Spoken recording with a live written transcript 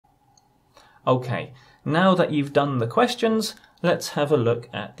Okay, now that you've done the questions, let's have a look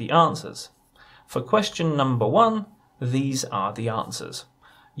at the answers. For question number 1, these are the answers.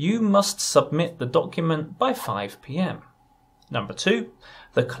 You must submit the document by 5 p.m. Number 2,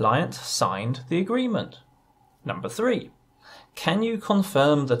 the client signed the agreement. Number 3, can you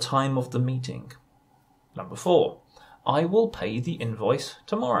confirm the time of the meeting? Number 4, I will pay the invoice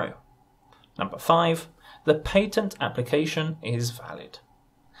tomorrow. Number 5, the patent application is valid.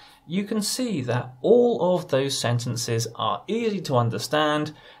 You can see that all of those sentences are easy to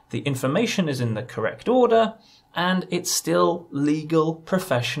understand, the information is in the correct order, and it's still legal,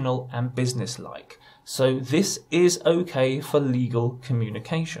 professional, and businesslike. So this is okay for legal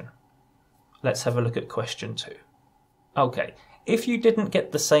communication. Let's have a look at question 2. Okay, if you didn't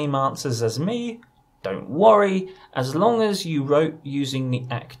get the same answers as me, don't worry, as long as you wrote using the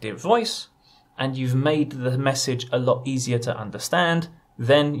active voice and you've made the message a lot easier to understand,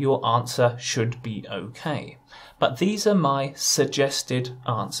 then your answer should be okay. But these are my suggested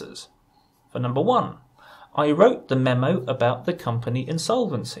answers. For number 1, I wrote the memo about the company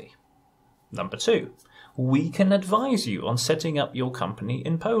insolvency. Number 2, we can advise you on setting up your company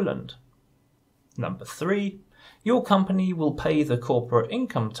in Poland. Number 3, your company will pay the corporate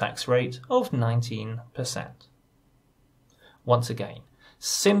income tax rate of 19%. Once again,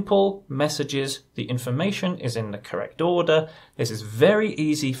 simple messages, the information is in the correct order. This is very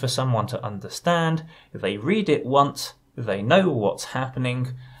easy for someone to understand. They read it once, they know what's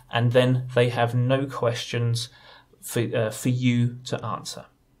happening, and then they have no questions for you to answer.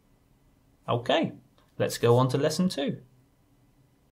 Okay, let's go on to lesson 2.